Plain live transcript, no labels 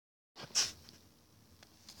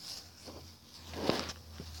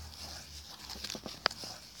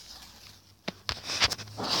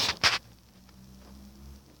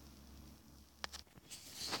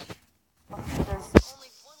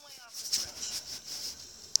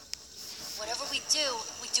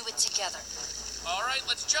we do it together. All right,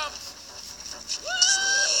 let's jump.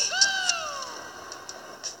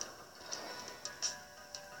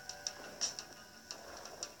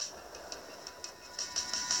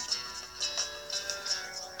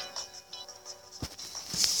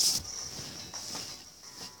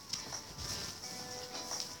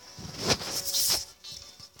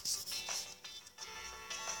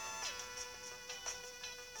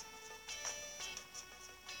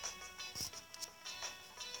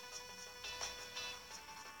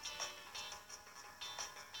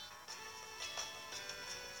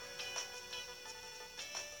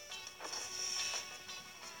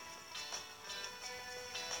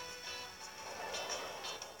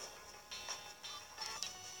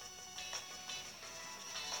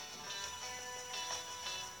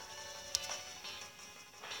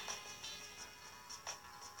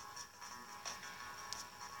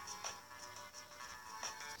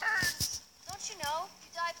 You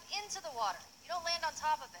dive into the water. You don't land on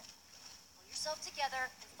top of it. Pull yourself together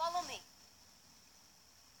and follow me.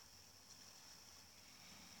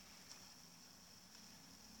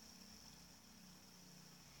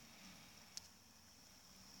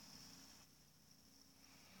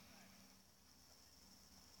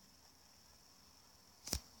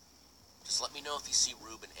 Just let me know if you see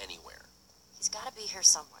Ruben anywhere. He's gotta be here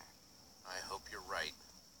somewhere. I hope you're right.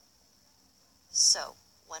 So,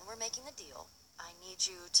 when we're making the deal, I need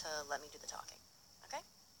you to let me do the talking, okay?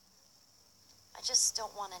 I just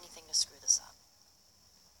don't want anything to screw this up.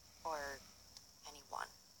 Or anyone.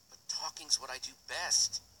 But talking's what I do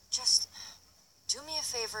best. Just do me a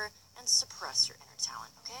favor and suppress your inner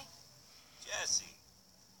talent, okay? Jesse.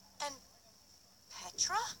 And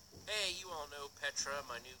Petra? Hey, you all know Petra,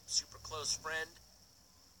 my new super close friend.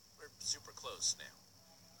 We're super close now.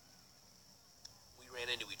 We ran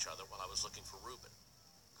into each other while I was looking for Ruben.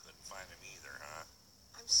 Couldn't find him either, huh?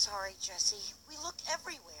 I'm sorry, Jesse. We look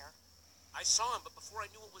everywhere. I saw him, but before I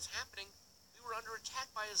knew what was happening, we were under attack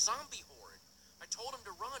by a zombie horde. I told him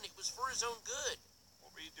to run. It was for his own good.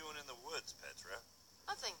 What were you doing in the woods, Petra?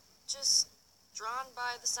 Nothing. Just drawn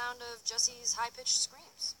by the sound of Jesse's high-pitched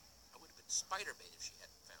screams. I would have been spider bait if she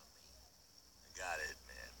hadn't found me. I gotta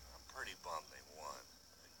admit, I'm pretty bummed they won.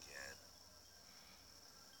 Again.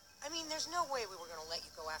 I mean, there's no way we were gonna let you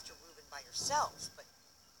go after Ruben by yourself, but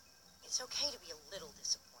it's okay to be a little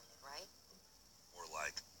disappointed, right? Or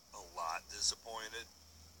like, a lot disappointed.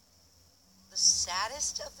 The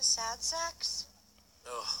saddest of the sad sacks?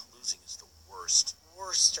 Ugh, losing is the worst.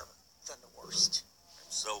 Worster than the worst.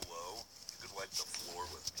 I'm so low, you could wipe the floor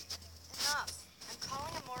with me. Enough. I'm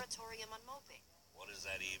calling a moratorium on moping. What does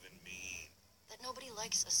that even mean? That nobody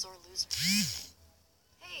likes a sore loser.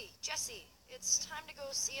 Hey, Jesse, it's time to go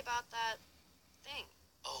see about that thing.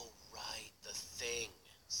 Oh, right, the thing.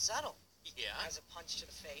 Subtle. Yeah? As a punch to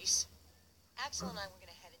the face. Axel and I were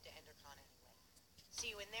gonna head into Endercon anyway. See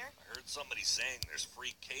you in there? I heard somebody saying there's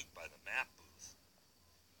free cake by the map booth.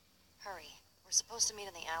 Hurry. We're supposed to meet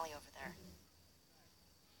in the alley over there.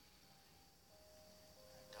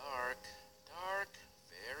 Dark, dark,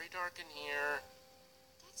 very dark in here.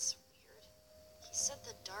 That's weird. He said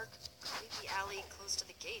the dark, creepy alley close to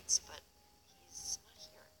the gates, but he's not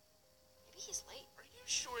here. Maybe he's late. Are you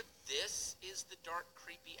sure this is the dark,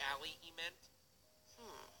 creepy alley he meant?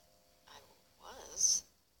 I was.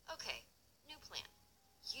 Okay, new plan.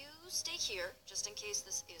 You stay here, just in case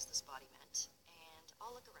this is the spot he meant, and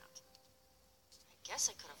I'll look around. I guess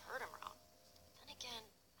I could have heard him wrong. Then again,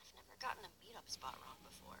 I've never gotten a meetup spot wrong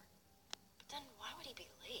before. But then why would he be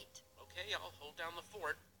late? Okay, I'll hold down the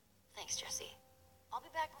fort. Thanks, Jesse. I'll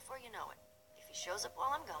be back before you know it. If he shows up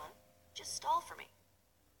while I'm gone, just stall for me.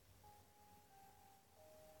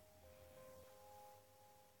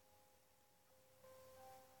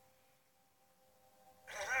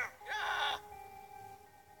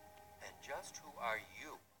 And just who are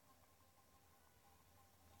you?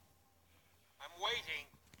 I'm waiting.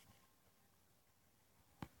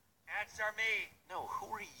 Answer me. No, who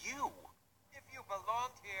are you? If you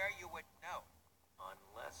belonged here, you would know.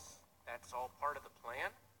 Unless that's all part of the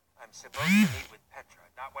plan? I'm supposed to meet with Petra,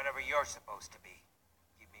 not whatever you're supposed to be.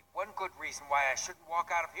 Give me one good reason why I shouldn't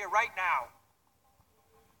walk out of here right now.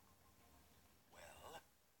 Well,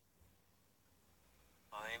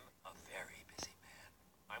 I'm a very busy man.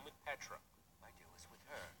 I'm with Petra. My deal is with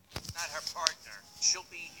her, not her partner. She'll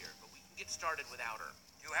be here, but we can get started without her.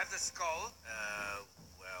 Do you have the skull?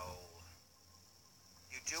 Well...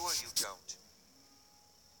 You do or you don't?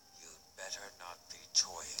 You'd better not be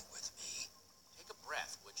toying with me. Take a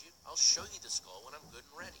breath, would you? I'll show you the skull when I'm good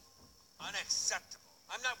and ready. Unacceptable.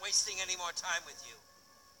 I'm not wasting any more time with you.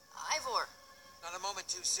 Ivor! Not a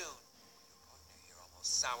moment too soon. Your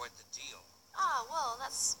soured the deal. Ah, well,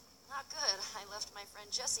 that's not good. I left my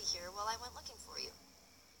friend Jesse here while I went looking for you.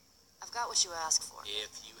 I've got what you asked for.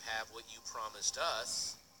 If you have what you promised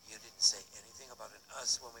us. You didn't say anything about an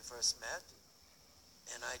us when we first met.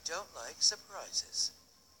 And I don't like surprises.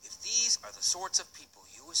 If these are the sorts of people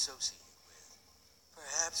you associate with,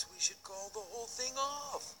 perhaps we should call the whole thing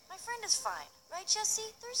off. My friend is fine, right,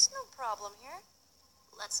 Jesse? There's no problem here.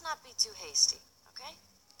 Let's not be too hasty, okay?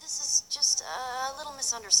 This is just a little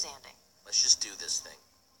misunderstanding. Let's just do this thing.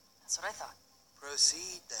 That's what I thought.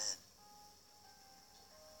 Proceed, then.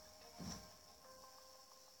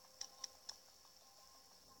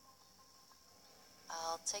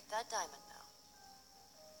 I'll take that diamond now.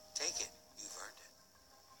 Take it. You've earned it.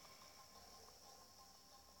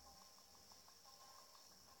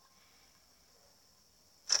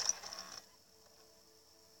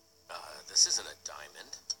 This isn't a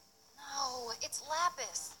diamond. No, it's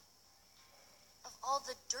lapis. Of all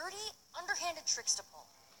the dirty, underhanded tricks to pull.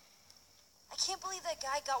 I can't believe that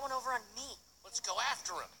guy got one over on me. Let's go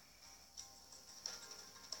after him.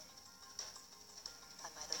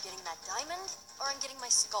 I'm either getting that diamond, or I'm getting my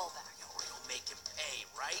skull back. Or you'll make him pay,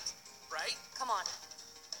 right? Right? Come on.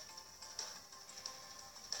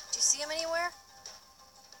 Do you see him anywhere?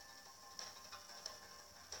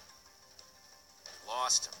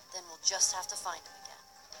 Lost him. Then we'll just have to find him again.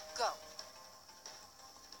 Go.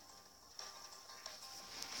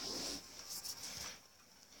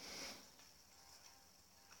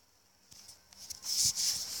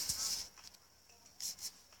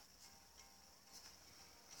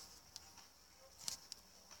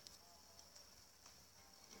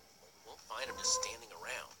 We won't find him just standing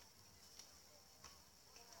around.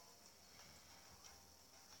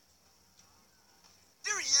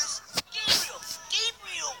 There he is! Gabriel!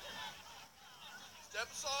 Gabriel! Step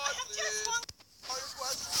aside, please. All your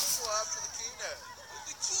questions will go after the keynote.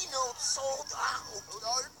 The keynote sold out! Hold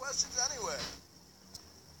all your questions anyway.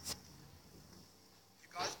 You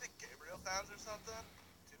guys big Gabriel fans or something?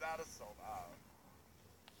 Too bad it's sold out.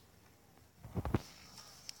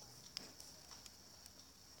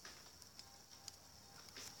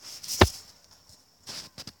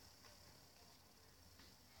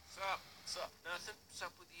 What's up? Nothing? What's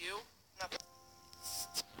up with you? Nothing.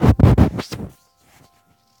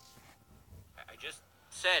 I just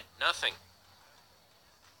said nothing.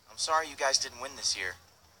 I'm sorry you guys didn't win this year.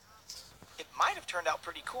 It might have turned out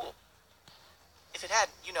pretty cool. If it had,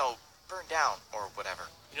 burned down or whatever.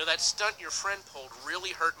 You know, that stunt your friend pulled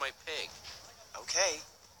really hurt my pig. Okay,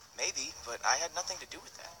 maybe, but I had nothing to do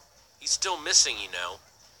with that. He's still missing, you know.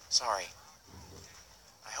 Sorry.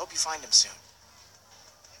 I hope you find him soon.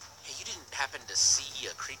 Hey, you didn't happen to see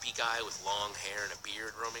a creepy guy with long hair and a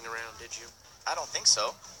beard roaming around, did you? I don't think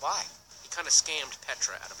so. Why? He kind of scammed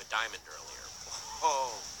Petra out of a diamond earlier.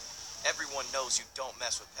 Oh, everyone knows you don't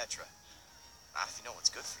mess with Petra. Not if you know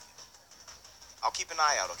what's good for you. I'll keep an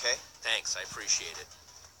eye out, okay? Thanks, I appreciate it.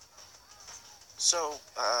 So,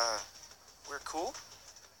 we're cool?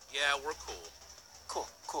 Yeah, we're cool.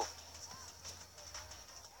 Cool.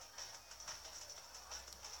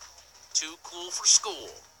 Too cool for school.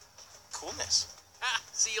 Coolness. Ha!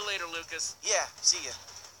 See you later, Lucas. Yeah, see ya.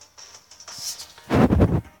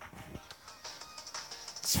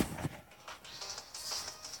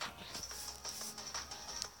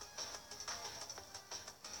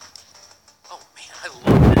 Oh, man, I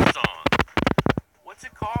love this song. What's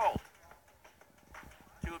it called?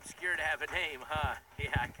 Too obscure to have a name, huh? Yeah,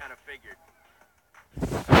 I kind of figured.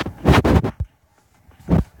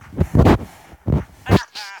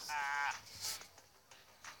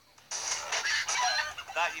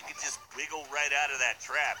 Thought you could just wiggle right out of that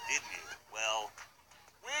trap, didn't you? Well,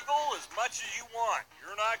 wiggle as much as you want.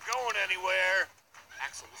 You're not going anywhere.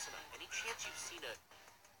 Axel, listen up. Any chance you've seen a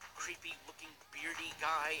creepy-looking, beardy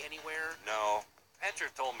guy anywhere? No.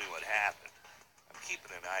 Petra told me what happened. I'm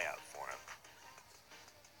keeping an eye out for him.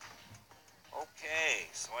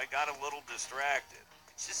 Okay, so I got a little distracted.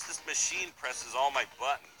 It's just this machine presses all my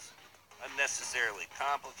buttons. Unnecessarily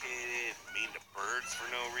complicated, mean to birds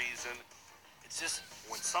for no reason. It's just,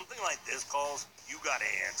 when something like this calls, you gotta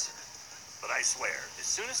answer. But I swear, as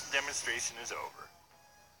soon as the demonstration is over,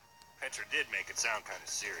 Petra did make it sound kind of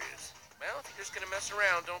serious. Well, if you're just gonna mess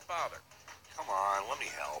around, don't bother. Come on, let me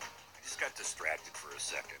help. I just got distracted for a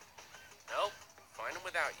second. Nope, find him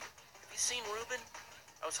without you. Have you seen Ruben?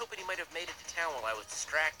 I was hoping he might have made it to town while I was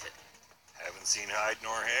distracted. Haven't seen hide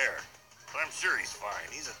nor hair. But I'm sure he's fine.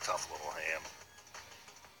 He's a tough little ham.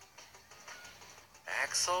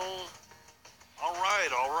 Axel? All right,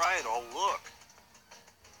 I'll look.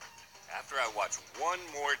 After I watch one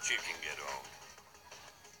more chicken get owned.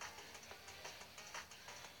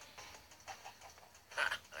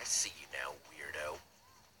 see you now, weirdo.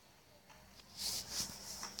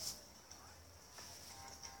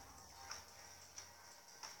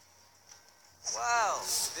 Wow,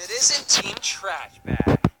 if it isn't Team Trash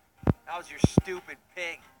Bag. How's your stupid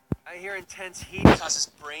pig? I hear intense heat causes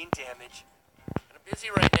brain damage. Kind of busy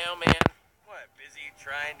right now, man. What, busy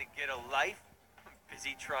trying to get a life?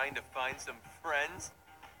 Busy trying to find some friends?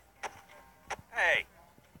 Hey.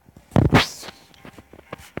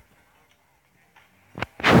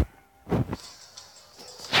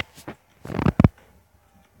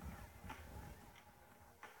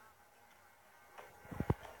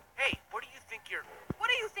 Hey, what do you think you're... What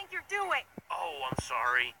do you think you're doing? Oh, I'm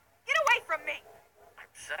sorry. Get away from me! I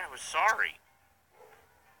said I was sorry.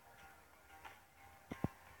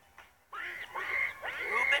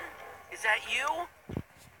 Ruben? Is that you?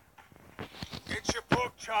 Get your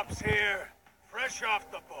pork chops here, fresh off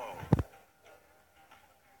the bone.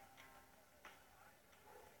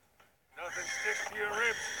 Nothing sticks to your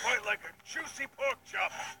ribs quite like a juicy pork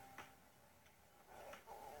chop.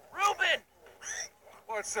 Ruben!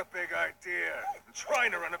 What's the big idea? I'm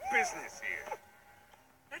trying to run a business here.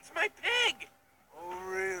 That's my pig! Oh,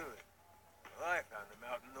 really? Well, I found him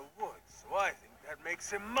out in the woods, so I think that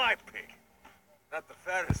makes him my pig. Not the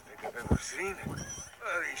fattest pig I've ever seen.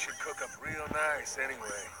 But he should cook up real nice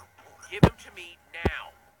anyway. Give him to me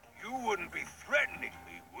now. You wouldn't be threatening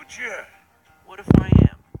me, would you? What if I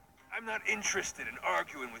am? I'm not interested in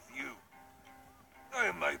arguing with you.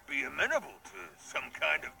 I might be amenable to some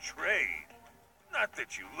kind of trade. Not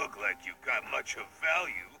that you look like you got much of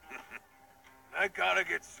value. I gotta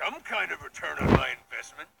get some kind of return on my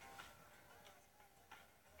investment.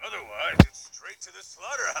 Otherwise, it's straight to the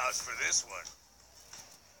slaughterhouse for this one.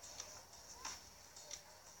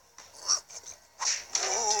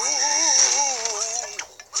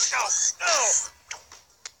 No, no!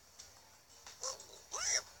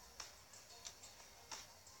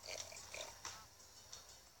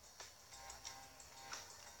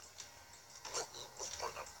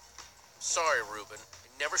 Sorry, Ruben. I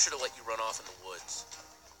never should have let you run off in the woods.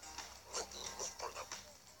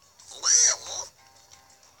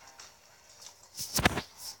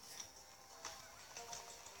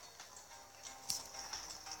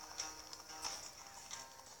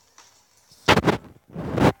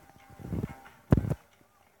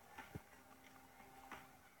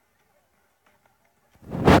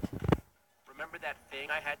 Remember that thing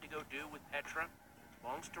I had to go do with Petra?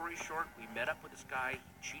 Long story short, we met up with this guy,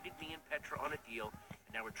 he cheated me and Petra on a deal,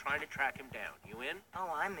 and now we're trying to track him down. You in? Oh,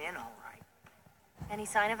 I'm in, all right. Any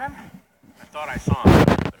sign of him? I thought I saw him,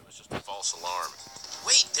 but it was just a false alarm.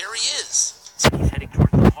 Wait, there he is! He's heading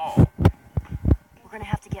towards the hall. We're gonna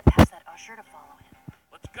have to get past that usher to follow him.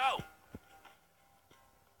 Let's go!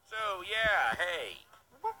 So, yeah, hey.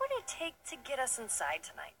 What would it take to get us inside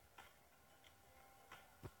tonight?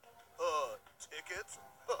 Tickets?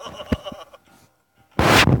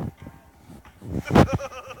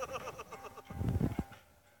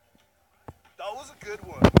 That was a good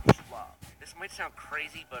one, Schlock. This might sound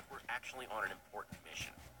crazy, but we're actually on an important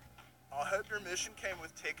mission. I hope your mission came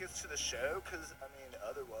with tickets to the show, because, I mean,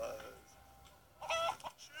 otherwise... Oh,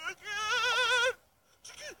 chicken!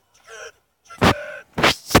 Chicken! Chicken! Chicken!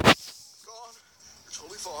 Gone. You're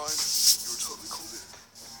totally fine. You were totally cool, dude.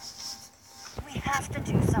 We have to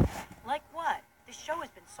do something. Like what? This show has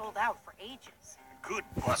been sold out for ages. Could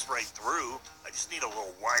bust right through. I just need a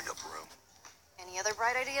little wind-up room. Any other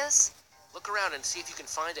bright ideas? Look around and see if you can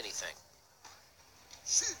find anything.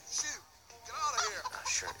 Shoot! Get out of here!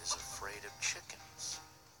 Usher is afraid of chickens.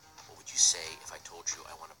 What would you say if I told you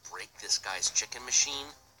I want to break this guy's chicken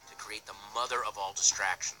machine to create the mother of all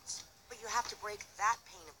distractions? But you have to break that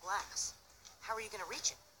pane of glass. How are you gonna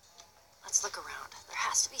reach it? Let's look around. There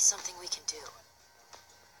has to be something we can do.